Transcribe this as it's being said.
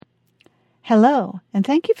Hello, and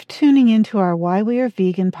thank you for tuning in to our Why We Are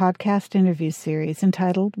Vegan podcast interview series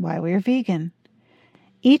entitled Why We Are Vegan.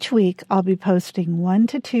 Each week, I'll be posting 1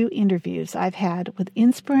 to 2 interviews I've had with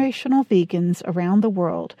inspirational vegans around the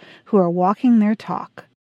world who are walking their talk.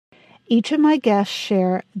 Each of my guests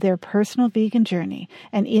share their personal vegan journey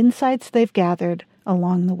and insights they've gathered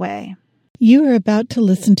along the way. You are about to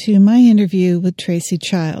listen to my interview with Tracy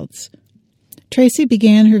Childs. Tracy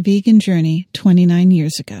began her vegan journey 29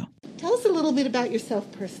 years ago. Tell us a little bit about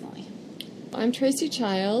yourself personally. I'm Tracy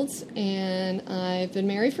Childs, and I've been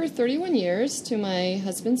married for 31 years to my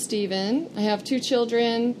husband, Stephen. I have 2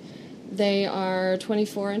 children. They are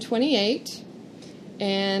 24 and 28,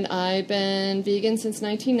 and I've been vegan since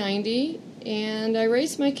 1990, and I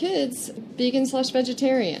raised my kids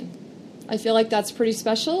vegan/vegetarian. I feel like that's pretty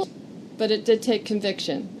special, but it did take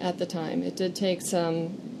conviction at the time. It did take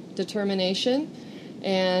some determination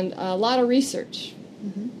and a lot of research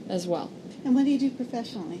as well. And what do you do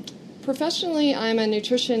professionally? Professionally, I'm a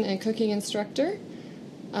nutrition and cooking instructor.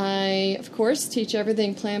 I, of course, teach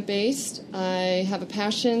everything plant-based. I have a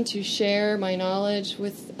passion to share my knowledge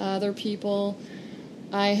with other people.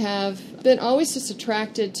 I have been always just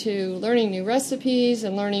attracted to learning new recipes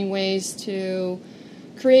and learning ways to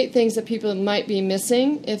create things that people might be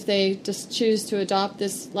missing if they just choose to adopt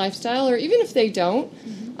this lifestyle, or even if they don't.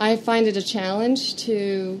 I find it a challenge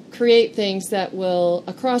to create things that will,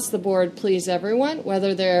 across the board, please everyone,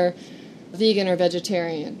 whether they're vegan or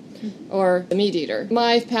vegetarian or a meat eater.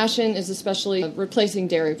 My passion is especially replacing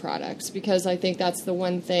dairy products, because I think that's the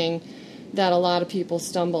one thing that a lot of people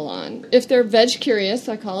stumble on. If they're veg curious,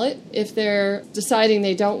 I call it, if they're deciding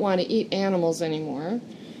they don't want to eat animals anymore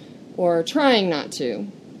or trying not to,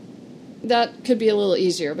 that could be a little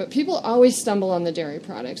easier. But people always stumble on the dairy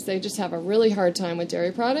products. They just have a really hard time with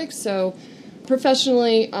dairy products. So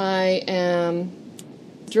professionally, I am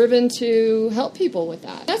driven to help people with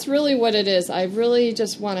that. That's really what it is. I really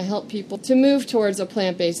just want to help people to move towards a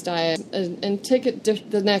plant-based diet and take it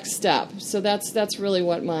the next step. So that's really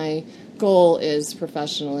what my goal is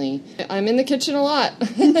professionally. I'm in the kitchen a lot.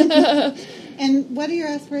 And what are your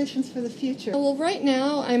aspirations for the future? Well, right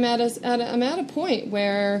now I'm at a point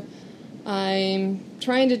where I'm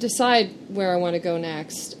trying to decide where I want to go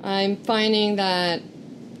next. I'm finding that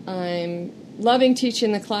I'm loving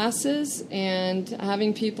teaching the classes and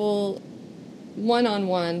having people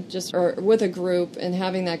one-on-one, just or with a group, and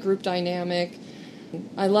having that group dynamic.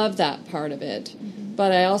 I love that part of it.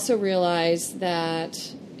 But I also realize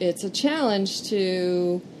that it's a challenge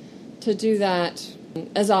to do that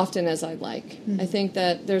as often as I'd like. I think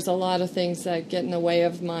that there's a lot of things that get in the way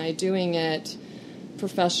of my doing it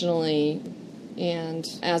professionally and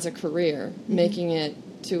as a career, making it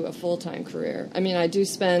to a full-time career. I mean, I do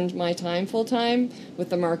spend my time full-time with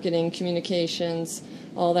the marketing, communications,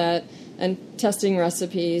 all that, and testing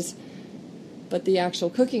recipes, but the actual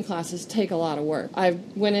cooking classes take a lot of work. I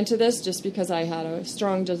went into this just because I had a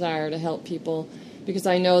strong desire to help people, because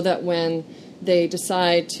I know that when they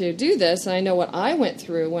decide to do this, and I know what I went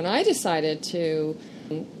through when I decided to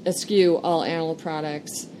eschew all animal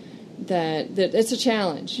products, that it's a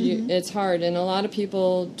challenge. It's hard, and a lot of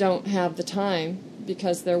people don't have the time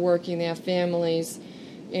because they're working, they have families,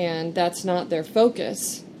 and that's not their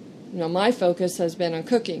focus. You know, my focus has been on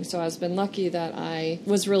cooking, so I've been lucky that I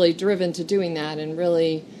was really driven to doing that and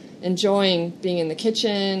really enjoying being in the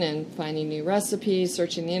kitchen and finding new recipes,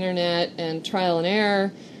 searching the internet, and trial and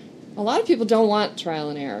error. A lot of people don't want trial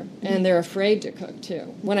and error, and they're afraid to cook,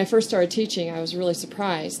 too. When I first started teaching, I was really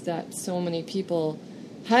surprised that so many people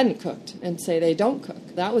hadn't cooked and say they don't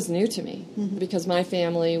cook. That was new to me, because my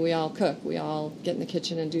family, we all cook. We all get in the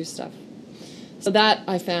kitchen and do stuff. So that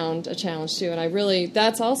I found a challenge, too. And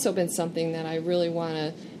that's also been something that I really want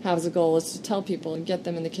to have as a goal, is to tell people and get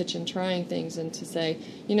them in the kitchen trying things, and to say,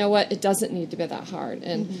 you know what, it doesn't need to be that hard.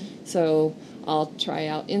 And so I'll try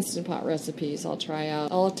out Instant Pot recipes. I'll try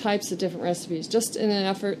out all types of different recipes, just in an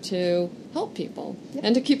effort to help people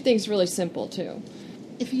and to keep things really simple, too.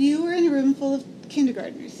 If you were in a room full of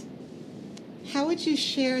kindergartners, how would you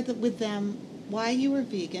share with them why you were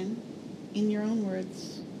vegan in your own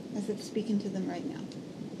words, as if speaking to them right now?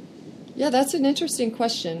 Yeah, that's an interesting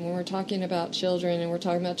question when we're talking about children, and we're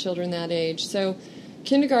talking about children that age. So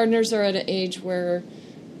kindergartners are at an age where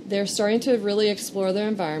they're starting to really explore their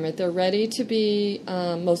environment. They're ready to be,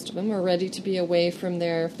 most of them are ready to be away from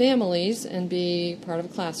their families and be part of a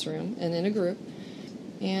classroom and in a group.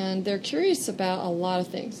 And they're curious about a lot of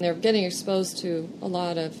things. They're getting exposed to a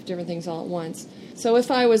lot of different things all at once. So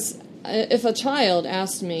if a child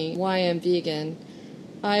asked me why I'm vegan,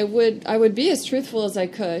 I would be as truthful as I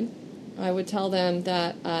could. I would tell them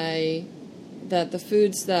that that the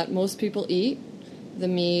foods that most people eat, the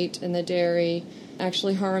meat and the dairy,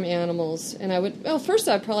 actually harm animals. And first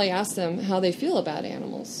I'd probably ask them how they feel about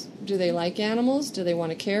animals. Do they like animals? Do they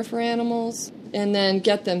want to care for animals? And then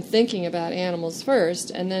get them thinking about animals first,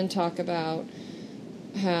 and then talk about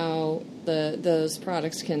how those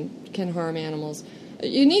products can harm animals.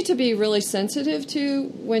 You need to be really sensitive to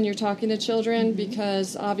when you're talking to children,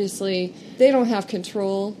 because obviously they don't have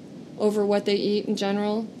control over what they eat in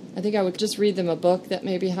general. I think I would just read them a book that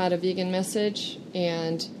maybe had a vegan message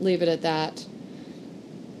and leave it at that.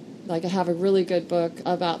 Like I have a really good book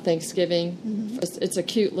about Thanksgiving. Mm-hmm. It's a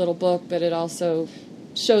cute little book, but it also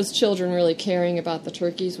shows children really caring about the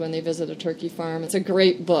turkeys when they visit a turkey farm. It's a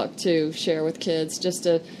great book to share with kids, just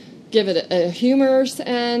to give it a humorous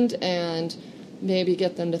end and maybe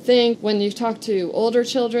get them to think. When you talk to older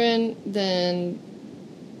children, then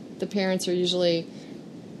the parents are usually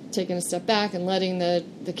taking a step back and letting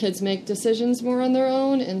the kids make decisions more on their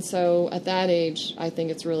own. And so at that age, I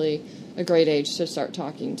think it's really a great age to start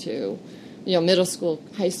talking to, middle school,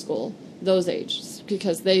 high school, those ages,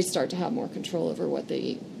 because they start to have more control over what they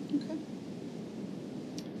eat. Okay.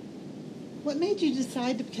 What made you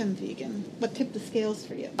decide to become vegan? What tipped the scales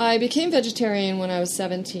for you? I became vegetarian when I was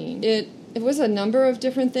 17. It was a number of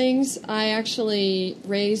different things. I actually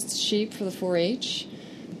raised sheep for the 4-H.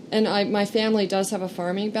 And my family does have a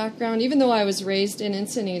farming background. Even though I was raised in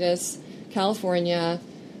Encinitas, California,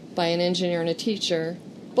 by an engineer and a teacher,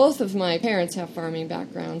 both of my parents have farming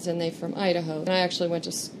backgrounds, and they're from Idaho. And I actually went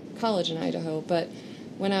to college in Idaho. But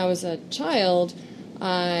when I was a child,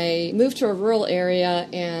 I moved to a rural area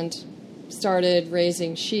and started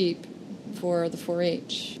raising sheep for the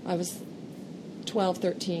 4-H. I was 12,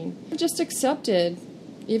 13. I just accepted,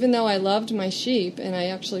 even though I loved my sheep and I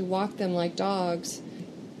actually walked them like dogs,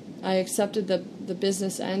 I accepted the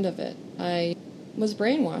business end of it. I was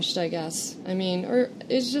brainwashed, I guess. Or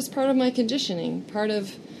it's just part of my conditioning. Part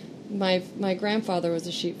of my grandfather was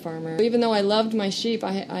a sheep farmer. Even though I loved my sheep,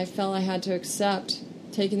 I felt I had to accept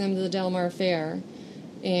taking them to the Del Mar Fair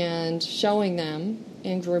and showing them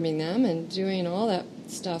and grooming them and doing all that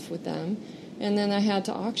stuff with them. And then I had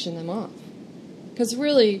to auction them off. Because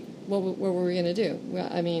really, what were we going to do?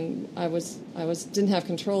 I didn't have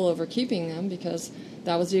control over keeping them, because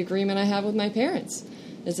that was the agreement I had with my parents,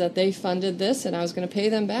 is that they funded this and I was going to pay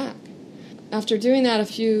them back. After doing that a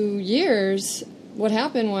few years, what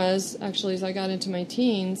happened was, actually, as I got into my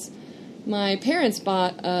teens, my parents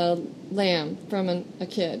bought a lamb from a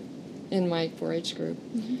kid in my 4-H group.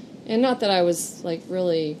 Mm-hmm. And not that I was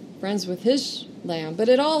really friends with his lamb, but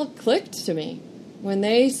it all clicked to me. When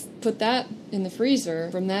they put that in the freezer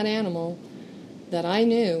from that animal that I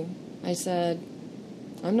knew, I said,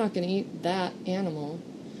 I'm not going to eat that animal.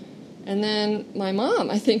 And then my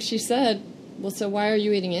mom, I think she said, well, so why are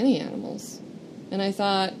you eating any animals? And I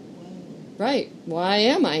thought, right, why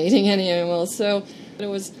am I eating any animals? So it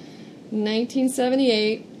was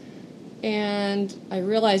 1978, and I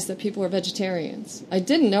realized that people were vegetarians. I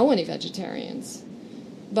didn't know any vegetarians,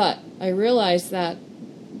 but I realized that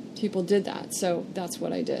people did that, so that's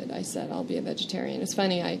what I did. I said, I'll be a vegetarian. It's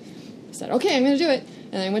funny, I said, okay, I'm going to do it.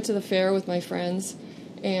 And I went to the fair with my friends,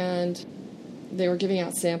 and they were giving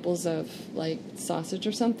out samples of, sausage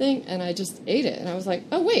or something, and I just ate it. And I was like,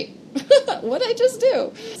 oh, wait, what did I just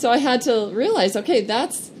do? So I had to realize, okay,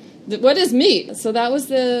 what is meat? So that was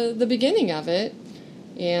the beginning of it.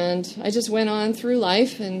 And I just went on through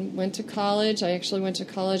life and went to college. I actually went to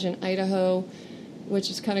college in Idaho,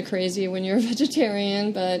 which is kind of crazy when you're a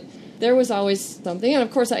vegetarian, but there was always something. And,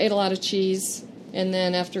 of course, I ate a lot of cheese. And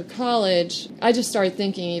then after college, I just started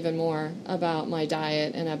thinking even more about my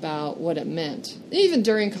diet and about what it meant. Even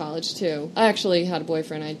during college, too. I actually had a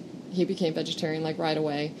boyfriend. He became vegetarian, right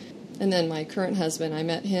away. And then my current husband, I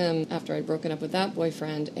met him after I'd broken up with that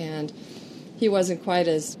boyfriend, and he wasn't quite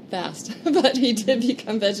as fast, but he did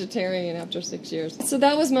become vegetarian after 6 years. So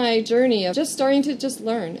that was my journey of just starting to just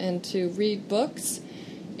learn and to read books.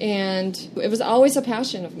 And it was always a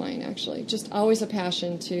passion of mine, actually, just always a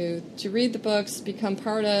passion to read the books, become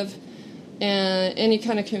part of any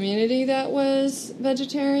kind of community that was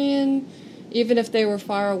vegetarian, even if they were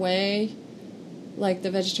far away, like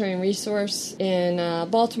the Vegetarian Resource in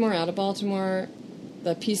Baltimore, out of Baltimore,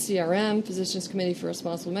 the PCRM, Physicians Committee for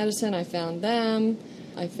Responsible Medicine. I found them.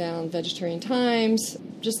 I found Vegetarian Times,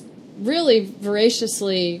 just really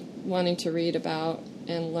voraciously wanting to read about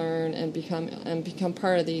and learn and become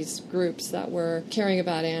part of these groups that were caring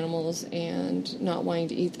about animals and not wanting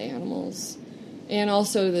to eat the animals. And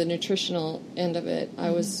also the nutritional end of it. I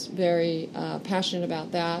was very passionate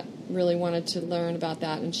about that really wanted to learn about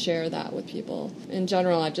that and share that with people. In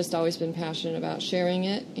general, I've just always been passionate about sharing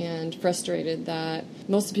it and frustrated that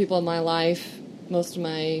most of the people in my life, most of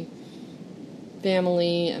my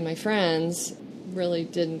family and my friends really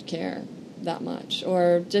didn't care that much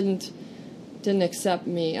or didn't accept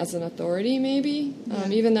me as an authority, maybe. Yeah.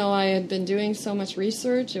 Even though I had been doing so much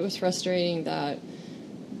research, it was frustrating that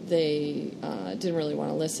they didn't really want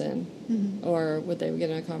to listen. Mm-hmm. Or would they get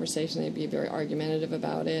in a conversation, they'd be very argumentative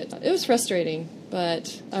about it. It was frustrating,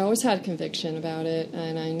 but I always had conviction about it,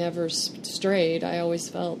 and I never strayed. I always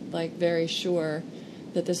felt like very sure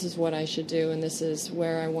that this is what I should do, and this is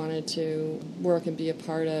where I wanted to work and be a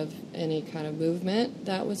part of any kind of movement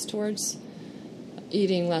that was towards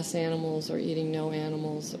eating less animals or eating no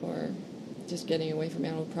animals or just getting away from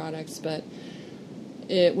animal products. But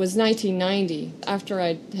it was 1990, after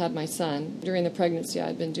I had my son. During the pregnancy,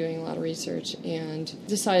 I'd been doing a lot of research and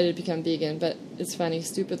decided to become vegan. But it's funny,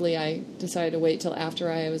 stupidly, I decided to wait till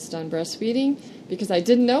after I was done breastfeeding because I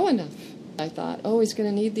didn't know enough. I thought, oh, he's going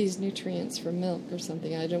to need these nutrients from milk or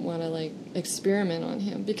something. I didn't want to, experiment on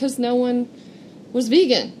him because no one was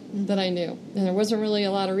vegan that I knew. And there wasn't really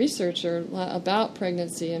a lot of research about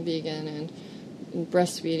pregnancy and vegan and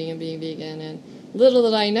breastfeeding and being vegan. And little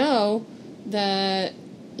did I know that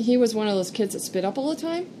he was one of those kids that spit up all the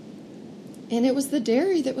time. And it was the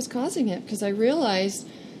dairy that was causing it, because I realized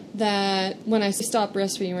that when I stopped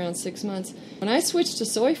breastfeeding around 6 months, when I switched to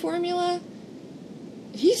soy formula,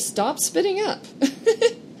 he stopped spitting up.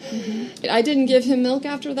 Mm-hmm. I didn't give him milk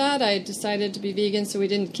after that. I decided to be vegan, so we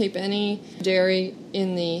didn't keep any dairy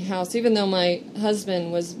in the house, even though my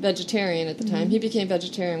husband was vegetarian at the time. He became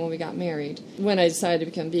vegetarian when we got married. When I decided to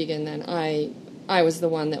become vegan, then I was the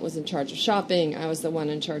one that was in charge of shopping. I was the one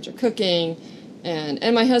in charge of cooking.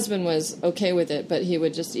 And my husband was okay with it, but he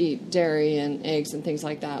would just eat dairy and eggs and things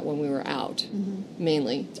like that when we were out,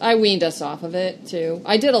 mainly. I weaned us off of it, too.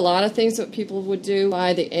 I did a lot of things that people would do.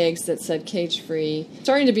 Buy the eggs that said cage-free.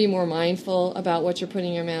 Starting to be more mindful about what you're putting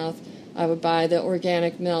in your mouth. I would buy the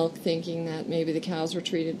organic milk, thinking that maybe the cows were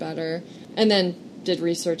treated better. And then did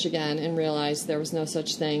research again and realized there was no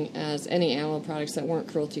such thing as any animal products that weren't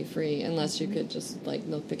cruelty-free, unless you could just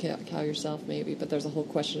milk the cow yourself, maybe. But there's a whole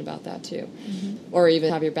question about that too. Or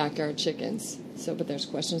even have your backyard chickens. But there's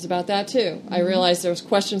questions about that too. I realized there was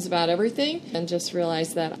questions about everything, and just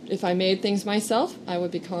realized that if I made things myself, I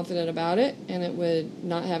would be confident about it, and it would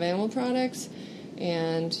not have animal products,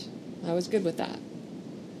 and I was good with that.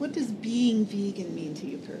 What does being vegan mean to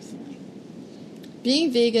you personally?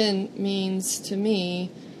 Being vegan means to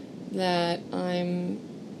me that I'm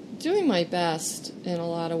doing my best in a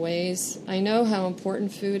lot of ways. I know how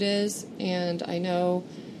important food is, and I know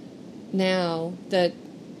now that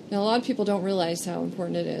a lot of people don't realize how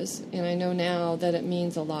important it is. And I know now that it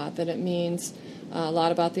means a lot, that it means a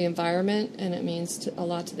lot about the environment, and it means a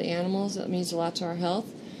lot to the animals. It means a lot to our health.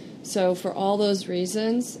 So for all those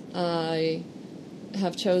reasons, I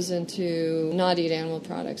have chosen to not eat animal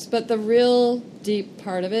products. But the real deep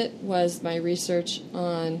part of it was my research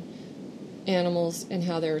on animals and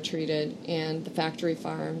how they were treated, and the factory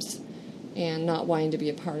farms, and not wanting to be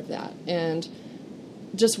a part of that. And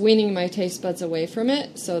just weaning my taste buds away from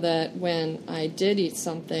it, so that when I did eat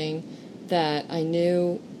something that I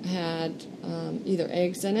knew had either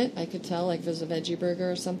eggs in it, I could tell, like if it was a veggie burger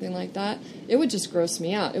or something like that, it would just gross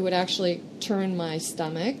me out. It would actually turn my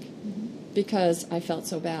stomach, because I felt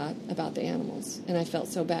so bad about the animals, and I felt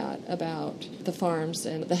so bad about the farms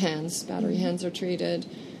and the hens. Battery hens are treated,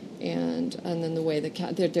 and then the way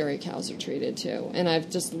their dairy cows are treated too. And I've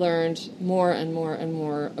just learned more and more and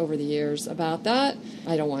more over the years about that.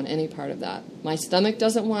 I don't want any part of that. My stomach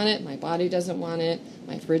doesn't want it, my body doesn't want it,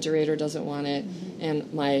 my refrigerator doesn't want it,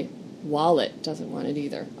 and my wallet doesn't want it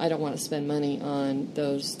either. I don't want to spend money on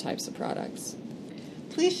those types of products.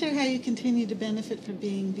 Please share how you continue to benefit from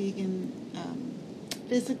being vegan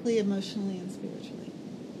physically, emotionally, and spiritually.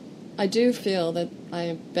 I do feel that I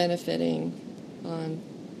am benefiting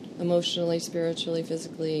emotionally, spiritually,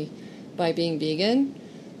 physically by being vegan,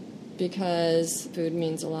 because food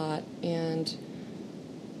means a lot. And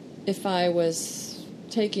if I was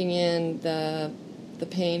taking in the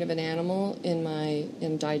pain of an animal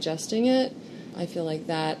in digesting it, I feel like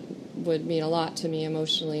that would mean a lot to me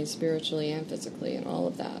emotionally and spiritually and physically and all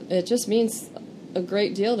of that. It just means a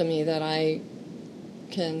great deal to me that I've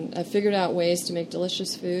figured out ways to make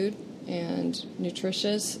delicious food and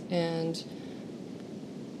nutritious, and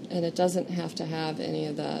it doesn't have to have any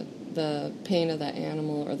of the pain of the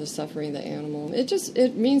animal or the suffering of the animal.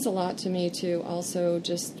 It means a lot to me to also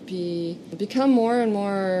just become more and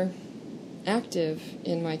more active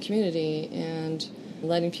in my community and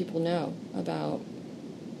letting people know about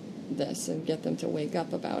this and get them to wake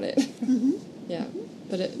up about it. Mm-hmm. Yeah.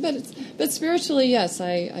 But spiritually, yes,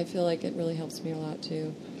 I feel like it really helps me a lot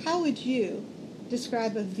too. How would you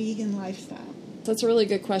describe a vegan lifestyle? That's a really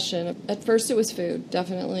good question. At first it was food,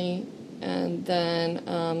 definitely. And then,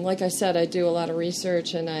 like I said, I do a lot of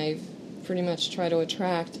research, and I pretty much try to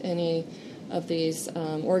attract any of these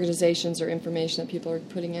organizations or information that people are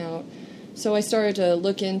putting out. So I started to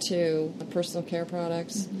look into personal care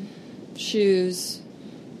products, shoes.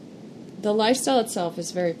 The lifestyle itself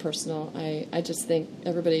is very personal. I just think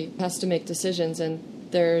everybody has to make decisions, and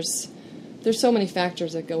there's so many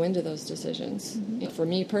factors that go into those decisions. For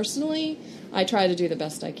me personally, I try to do the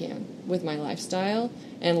best I can with my lifestyle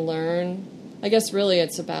and learn. I guess really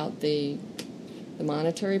it's about the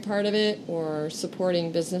monetary part of it, or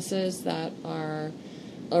supporting businesses that are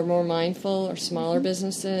more mindful, or smaller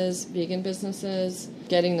businesses, vegan businesses.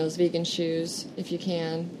 Getting those vegan shoes, if you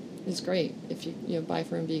can, is great. If you buy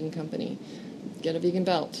from a vegan company, get a vegan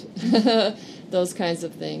belt, those kinds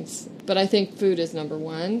of things. But I think food is number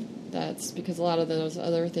one. That's because a lot of those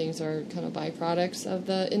other things are kind of byproducts of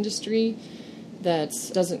the industry that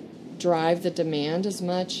doesn't drive the demand as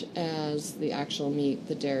much as the actual meat,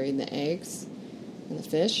 the dairy, and the eggs, and the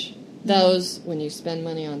fish. Those, when you spend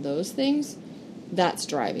money on those things, that's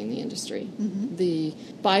driving the industry. The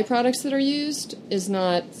byproducts that are used is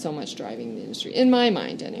not so much driving the industry, in my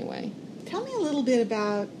mind anyway. Tell me a little bit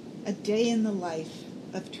about a day in the life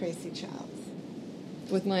of Tracy Childs.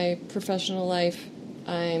 With my professional life,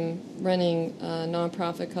 I'm running a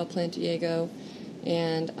nonprofit called PlantDiego,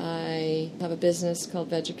 and I have a business called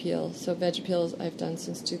Veg-Appeal. So Veg-Appeal I've done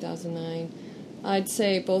since 2009. I'd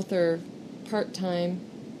say both are part-time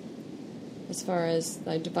as far as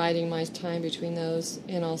dividing my time between those,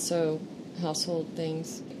 and also household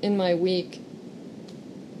things. In my week,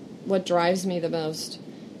 what drives me the most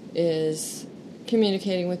is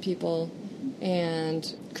communicating with people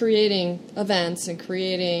and creating events and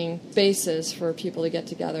creating spaces for people to get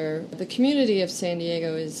together. The community of San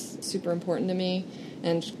Diego is super important to me,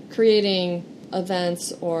 and creating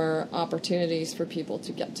events or opportunities for people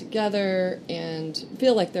to get together and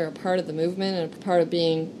feel like they're a part of the movement and a part of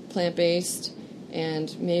being plant-based.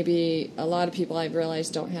 And maybe a lot of people, I've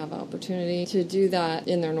realized, don't have opportunity to do that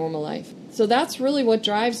in their normal life. So that's really what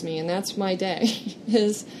drives me, and that's my day.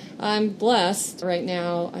 Is I'm blessed right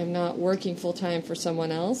now. I'm not working full-time for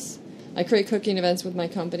someone else. I create cooking events with my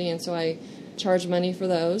company, and so I charge money for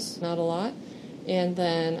those, not a lot. And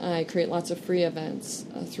then I create lots of free events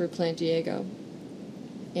through PlantDiego.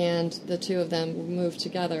 And the two of them move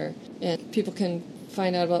together. And people can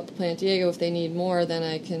find out about PlantDiego if they need more. Then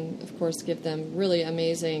I can, of course, give them really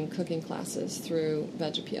amazing cooking classes through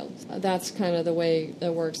Veg-Appeal. That's kind of the way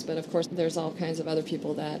it works. But, of course, there's all kinds of other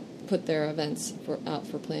people that put their events out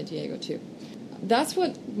for PlantDiego, too. That's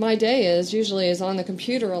what my day is, usually, is on the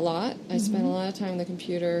computer a lot. I spend a lot of time on the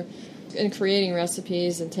computer and creating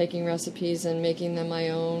recipes and taking recipes and making them my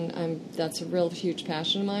own. That's a real huge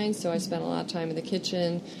passion of mine, so I spend a lot of time in the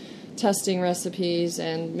kitchen testing recipes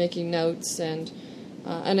and making notes, and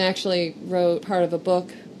actually wrote part of a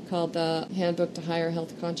book called The Handbook to Higher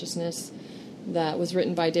Health Consciousness that was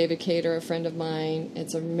written by David Cater, a friend of mine.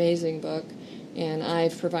 It's an amazing book, and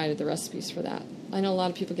I've provided the recipes for that. I know a lot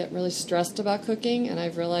of people get really stressed about cooking, and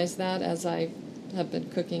I've realized that as I have been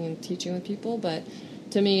cooking and teaching with people, but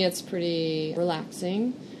to me, it's pretty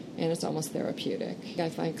relaxing, and it's almost therapeutic. I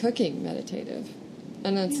find cooking meditative,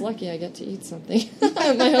 and it's lucky I get to eat something.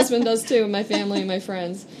 My husband does too, and my family and my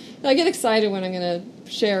friends. I get excited when I'm going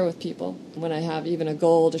to share with people. When I have even a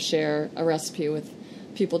goal to share a recipe with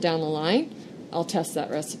people down the line, I'll test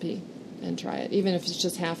that recipe and try it, even if it's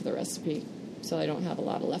just half of the recipe, so I don't have a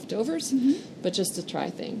lot of leftovers, but just to try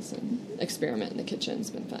things and experiment in the kitchen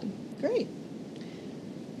has been fun. Great.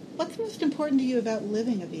 What's most important to you about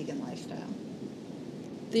living a vegan lifestyle?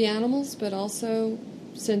 The animals, but also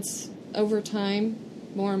since over time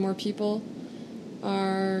more and more people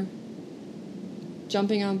are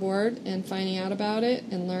jumping on board and finding out about it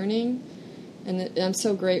and learning, and I'm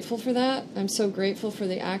so grateful for that. I'm so grateful for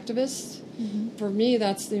the activists. For me,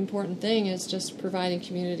 that's the important thing, is just providing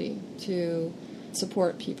community to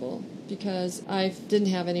support people, because I didn't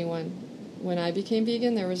have anyone. When I became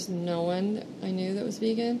vegan, there was no one that I knew that was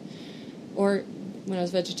vegan. Or when I was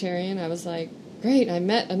vegetarian, I was like, great, I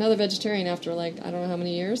met another vegetarian after I don't know how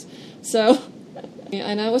many years. So,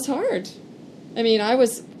 and it was hard. I mean, I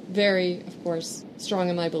was very, of course, strong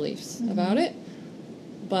in my beliefs about it,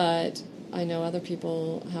 but I know other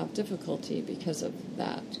people have difficulty because of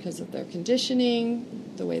that, because of their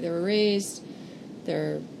conditioning, the way they were raised,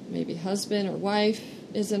 their maybe husband or wife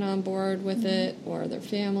isn't on board with it, or their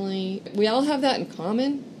family. We all have that in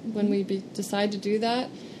common when we decide to do that.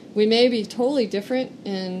 We may be totally different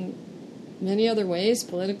in many other ways,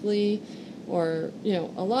 politically, or,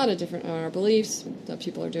 a lot of different our beliefs that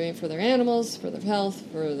people are doing for their animals, for their health,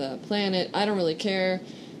 for the planet. I don't really care.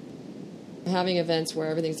 Having events where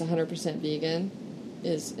everything's 100% vegan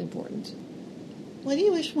is important. What do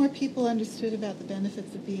you wish more people understood about the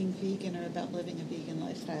benefits of being vegan or about living a vegan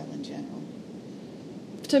lifestyle in general?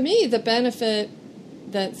 To me, the benefit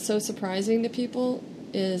that's so surprising to people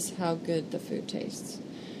is how good the food tastes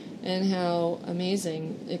and how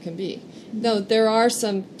amazing it can be. Though there are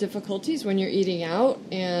some difficulties when you're eating out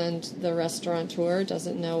and the restaurateur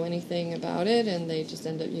doesn't know anything about it and they just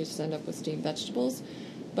end up with steamed vegetables.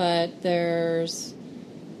 But there's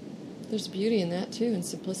beauty in that too, and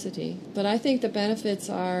simplicity. But I think the benefits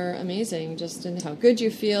are amazing, just in how good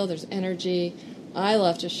you feel. There's energy. I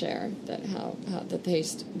love to share that how the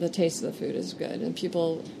taste of the food is good, and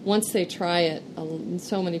people, once they try it,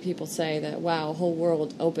 so many people say that, wow, a whole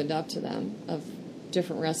world opened up to them of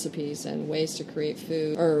different recipes and ways to create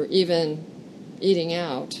food, or even eating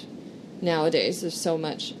out. Nowadays, there's so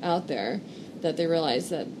much out there that they realize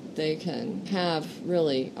that they can have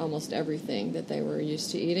really almost everything that they were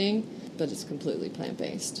used to eating, but it's completely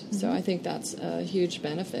plant-based. Mm-hmm. So I think that's a huge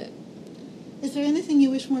benefit. Is there anything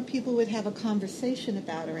you wish more people would have a conversation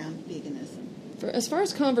about around veganism? As far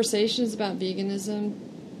as conversations about veganism,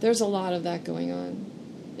 there's a lot of that going on.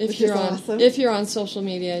 Which is awesome. If you're on social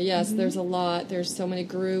media, yes, there's a lot. There's so many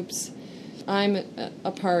groups. I'm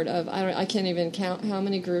a part of, I can't even count how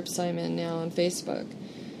many groups I'm in now on Facebook.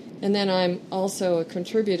 And then I'm also a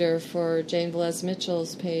contributor for Jane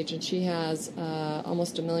Velez-Mitchell's page, and she has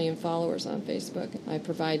almost 1 million followers on Facebook. I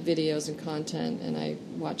provide videos and content, and I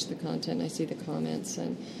watch the content, and I see the comments.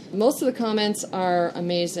 And most of the comments are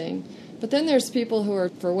amazing. But then there's people who are,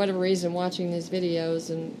 for whatever reason, watching these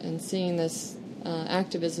videos and seeing this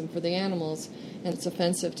activism for the animals, and it's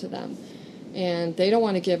offensive to them. And they don't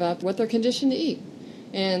want to give up what they're conditioned to eat.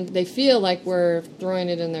 And they feel like we're throwing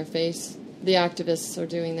it in their face. The activists are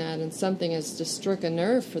doing that, and something has just struck a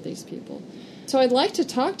nerve for these people. So I'd like to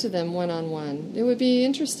talk to them one-on-one. It would be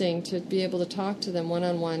interesting to be able to talk to them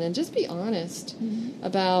one-on-one and just be honest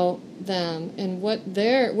about them and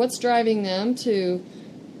what's driving them to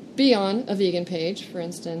be on a vegan page, for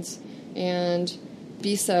instance, and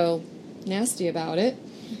be so nasty about it.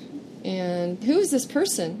 And who is this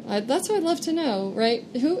person? That's what I'd love to know, right?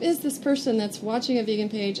 Who is this person that's watching a vegan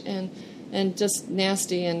page and just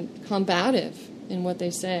nasty and combative in what they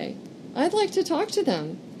say? I'd like to talk to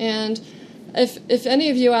them. And if any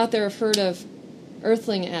of you out there have heard of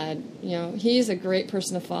Earthling Ed, he's a great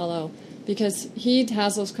person to follow because he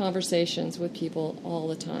has those conversations with people all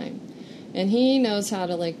the time. And he knows how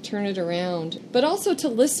to turn it around, but also to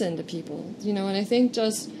listen to people, and I think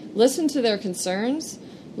just listen to their concerns,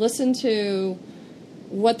 listen to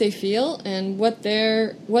what they feel and what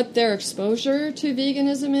their exposure to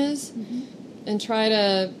veganism is, and try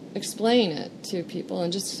to explain it to people,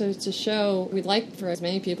 and just to show, we'd like for as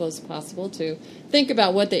many people as possible to think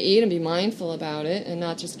about what they eat and be mindful about it, and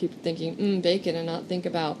not just keep thinking bacon and not think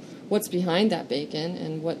about what's behind that bacon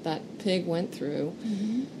and what that pig went through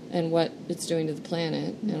and what it's doing to the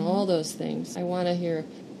planet and all those things. I want to hear,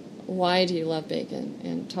 why do you love bacon,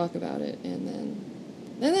 and talk about it, and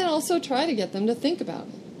then also try to get them to think about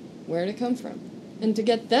it, where did it come from, and to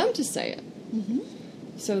get them to say it.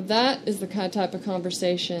 So that is the kind of type of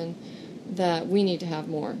conversation that we need to have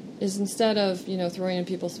more, is instead of, throwing in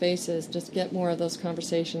people's faces, just get more of those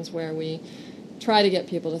conversations where we try to get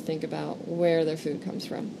people to think about where their food comes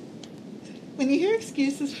from. When you hear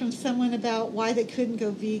excuses from someone about why they couldn't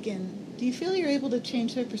go vegan, do you feel you're able to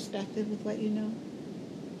change their perspective with what you know?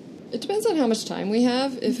 It depends on how much time we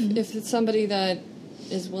have. If it's somebody that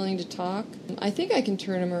is willing to talk, I think I can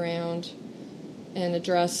turn them around and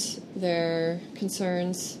address their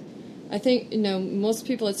concerns. I think, most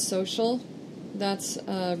people, it's social. That's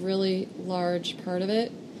a really large part of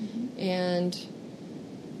it. And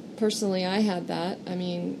personally, I had that. I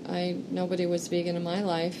mean, nobody was vegan in my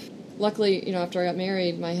life. Luckily, after I got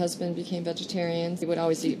married, my husband became vegetarian. He would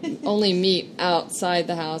always eat only meat outside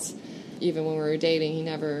the house. Even when we were dating, he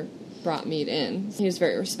never brought meat in. He was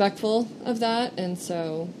very respectful of that, and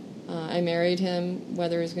so I married him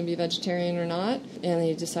whether he was going to be vegetarian or not, and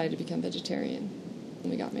he decided to become vegetarian when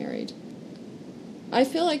we got married. I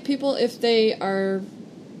feel like people, if they are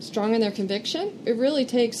strong in their conviction, it really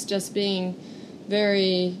takes just being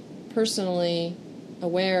very personally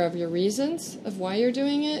aware of your reasons of why you're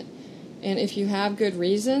doing it, and if you have good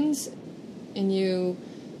reasons and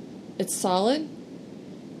it's solid,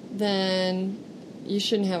 then you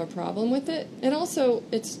shouldn't have a problem with it. And also,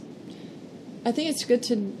 I think it's good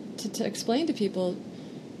to explain to people,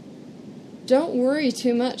 don't worry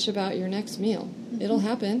too much about your next meal. Mm-hmm. It'll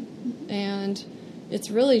happen, and it's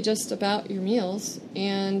really just about your meals.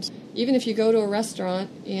 And even if you go to a restaurant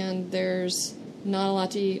and there's not a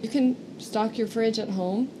lot to eat, you can stock your fridge at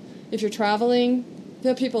home. If you're traveling,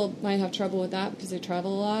 people might have trouble with that because they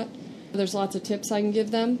travel a lot. There's lots of tips I can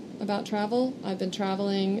give them about travel. I've been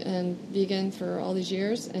traveling and vegan for all these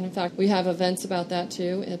years, and in fact, we have events about that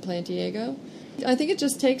too at PlantDiego. I think it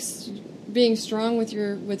just takes being strong with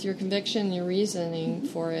your conviction and your reasoning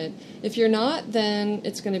for it. If you're not, then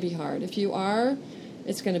it's going to be hard. If you are,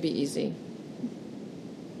 it's going to be easy.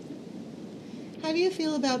 How do you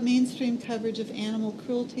feel about mainstream coverage of animal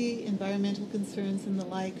cruelty, environmental concerns, and the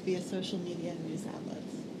like via social media and news outlets?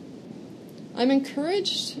 I'm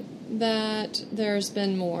encouraged that there's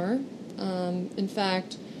been more. In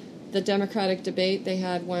fact, the Democratic debate, they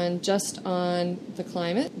had one just on the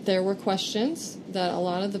climate. There were questions that a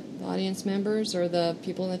lot of the audience members or the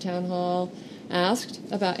people in the town hall asked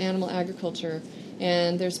about animal agriculture.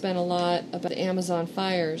 And there's been a lot about the Amazon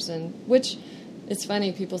fires, and which it's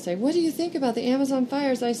funny, people say, what do you think about the Amazon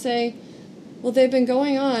fires? I say, well, they've been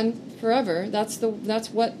going on forever. That's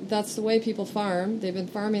the way people farm. They've been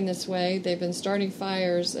farming this way. They've been starting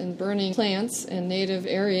fires and burning plants and native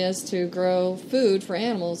areas to grow food for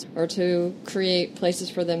animals or to create places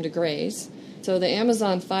for them to graze. So the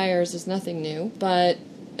Amazon fires is nothing new, but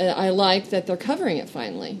I like that they're covering it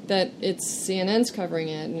finally, that it's CNN's covering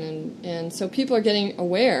it, and so people are getting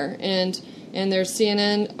aware, and there's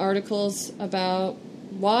CNN articles about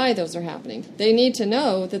why those are happening. They need to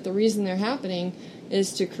know that the reason they're happening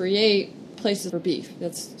is to create places for beef.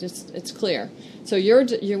 It's clear. So you're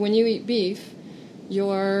when you eat beef,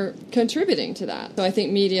 you're contributing to that. So I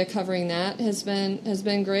think media covering that has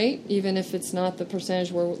been great, even if it's not the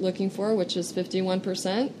percentage we're looking for, which is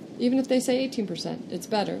 51%. Even if they say 18%, it's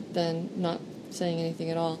better than not saying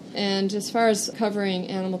anything at all. And as far as covering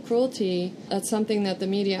animal cruelty, that's something that the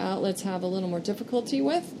media outlets have a little more difficulty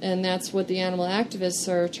with, and that's what the animal activists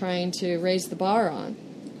are trying to raise the bar on.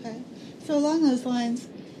 Okay. So along those lines,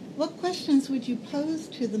 what questions would you pose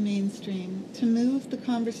to the mainstream to move the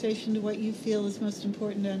conversation to what you feel is most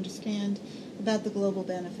important to understand about the global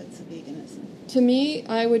benefits of veganism? To me,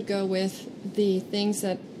 I would go with the things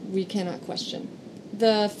that we cannot question.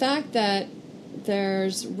 The fact that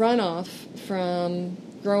there's runoff from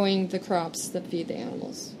growing the crops that feed the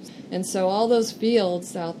animals. And so all those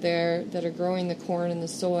fields out there that are growing the corn and the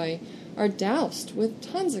soy are doused with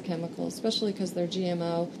tons of chemicals, especially because they're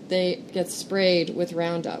GMO. They get sprayed with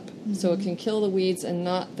Roundup, so it can kill the weeds and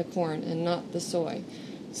not the corn and not the soy.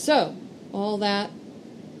 So all that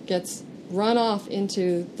gets run off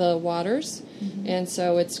into the waters, and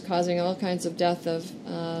so it's causing all kinds of death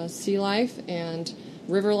of sea life and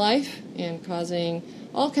river life and causing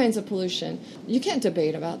all kinds of pollution. You can't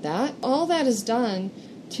debate about that. All that is done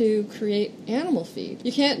to create animal feed.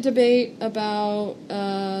 You can't debate about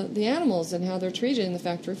the animals and how they're treated in the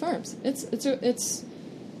factory farms. It's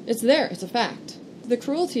there. It's a fact. The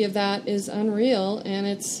cruelty of that is unreal, and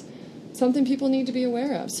it's something people need to be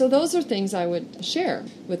aware of. So those are things I would share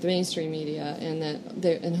with the mainstream media, and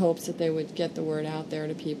that in hopes that they would get the word out there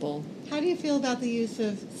to people. How do you feel about the use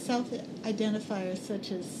of self-identifiers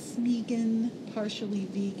such as smegan, partially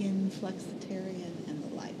vegan, flexitarian, and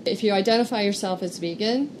the like? If you identify yourself as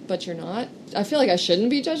vegan, but you're not, I feel like I shouldn't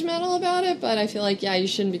be judgmental about it, but I feel like, yeah, you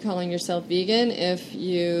shouldn't be calling yourself vegan if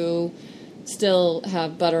you still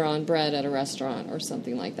have butter on bread at a restaurant or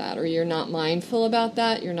something like that, or you're not mindful about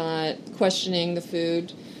that, you're not questioning the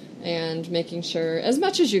food and making sure as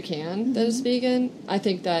much as you can that it's vegan. I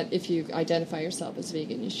think that if you identify yourself as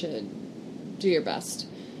vegan, you should do your best.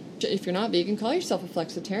 If you're not vegan, call yourself a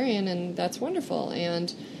flexitarian, and that's wonderful.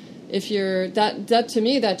 And if you're that to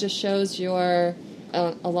me, that just shows you're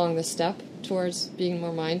along the step towards being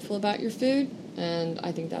more mindful about your food. And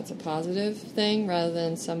I think that's a positive thing, rather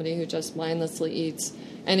than somebody who just mindlessly eats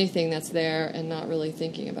anything that's there and not really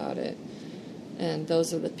thinking about it. And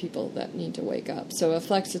those are the people that need to wake up. So a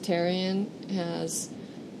flexitarian has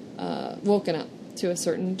woken up to a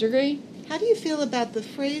certain degree. How do you feel about the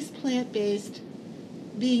phrase plant-based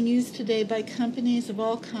being used today by companies of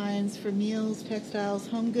all kinds for meals, textiles,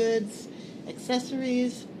 home goods,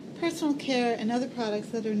 accessories, personal care, and other products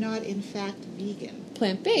that are not in fact vegan?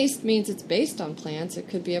 Plant-based means it's based on plants. It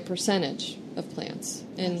could be a percentage of plants,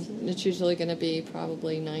 and Absolutely. It's usually going to be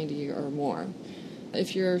probably 90 or more.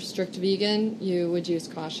 If you're strict vegan, you would use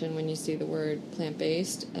caution when you see the word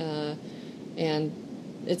plant-based, and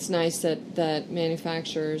it's nice that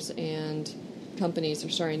manufacturers and companies are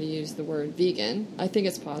starting to use the word vegan. I think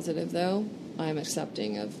it's positive, though. I'm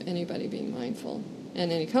accepting of anybody being mindful,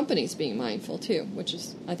 and any companies being mindful, too, which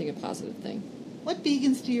is, I think, a positive thing. What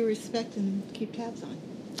vegans do you respect and keep tabs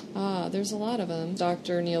on? There's a lot of them.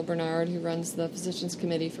 Dr. Neal Barnard, who runs the Physicians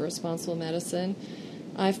Committee for Responsible Medicine,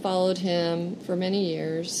 I followed him for many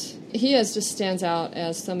years. He just stands out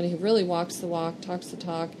as somebody who really walks the walk, talks the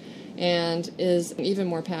talk, and is even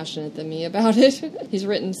more passionate than me about it. He's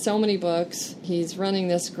written so many books. He's running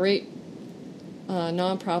this great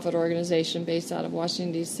nonprofit organization based out of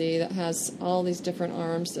Washington, D.C. that has all these different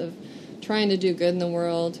arms of trying to do good in the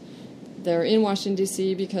world. They're in Washington,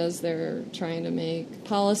 D.C. because they're trying to make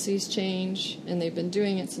policies change, and they've been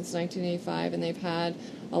doing it since 1985, and they've had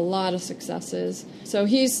a lot of successes. So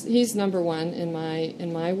he's number one in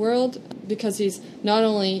my world, because he's not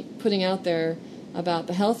only putting out there about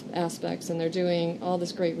the health aspects, and they're doing all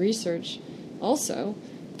this great research also,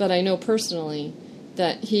 but I know personally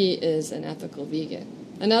that he is an ethical vegan.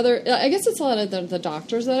 Another, I guess it's a lot of the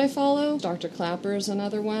doctors that I follow. Dr. Klaper is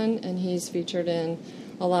another one, and he's featured in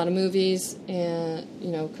a lot of movies, and,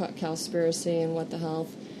 Cowspiracy and What the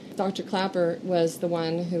Health. Dr. Klaper was the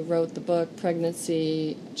one who wrote the book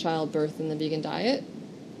Pregnancy, Childbirth, and the Vegan Diet,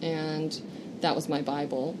 and that was my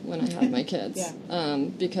Bible when I had my kids. Yeah.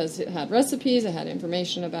 Because it had recipes, it had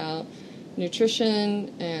information about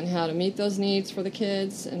nutrition and how to meet those needs for the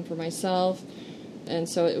kids and for myself. And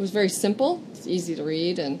so it was very simple. It's easy to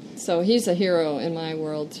read. And so he's a hero in my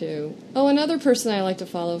world, too. Oh, another person I like to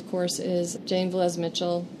follow, of course, is Jane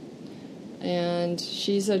Velez-Mitchell. And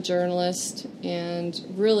she's a journalist and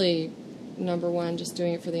really, number one, just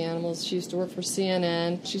doing it for the animals. She used to work for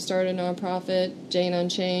CNN. She started a nonprofit,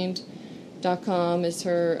 JaneUnchained.com is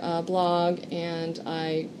her blog. And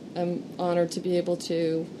I am honored to be able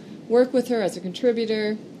to work with her as a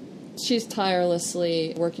contributor. She's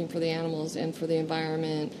tirelessly working for the animals and for the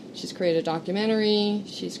environment. She's created a documentary.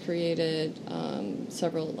 She's created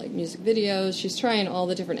several music videos. She's trying all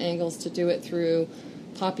the different angles to do it through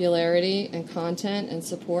popularity and content and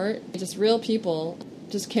support. Just real people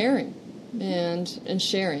just caring and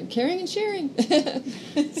sharing. Caring and sharing.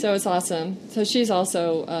 So it's awesome. So she's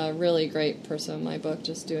also a really great person in my book,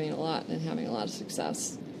 just doing a lot and having a lot of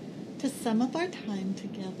success. To sum up our time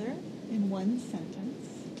together in one sentence,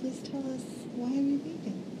 please tell us, why are you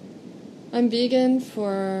vegan? I'm vegan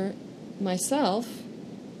for myself,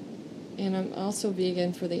 and I'm also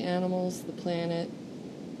vegan for the animals, the planet,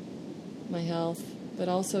 my health, but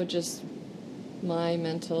also just my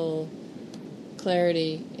mental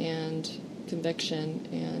clarity and conviction.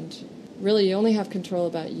 And really, you only have control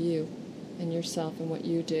about you and yourself and what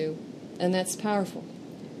you do, and that's powerful.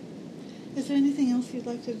 Is there anything else you'd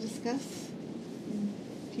like to discuss in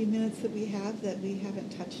a few minutes that we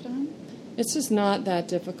haven't touched on? It's just not that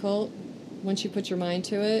difficult once you put your mind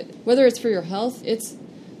to it. Whether it's for your health, it's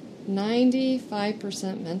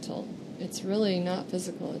 95% mental. It's really not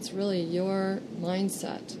physical. It's really your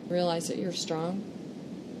mindset. Realize that you're strong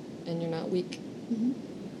and you're not weak. Mm-hmm.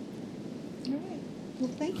 All right.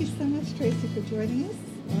 Well, thank you so much, Tracy, for joining us.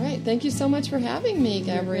 All right. Thank you so much for having me,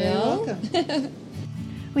 Gabrielle. You're very welcome.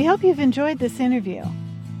 We hope you've enjoyed this interview.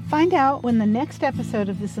 Find out when the next episode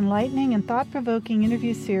of this enlightening and thought-provoking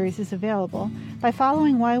interview series is available by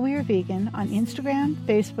following Why We Are Vegan on Instagram,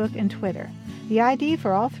 Facebook, and Twitter. The ID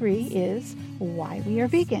for all three is Why We Are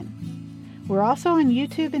Vegan. We're also on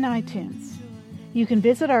YouTube and iTunes. You can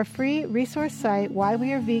visit our free resource site,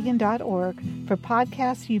 whywearevegan.org, for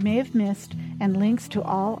podcasts you may have missed and links to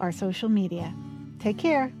all our social media. Take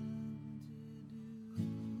care.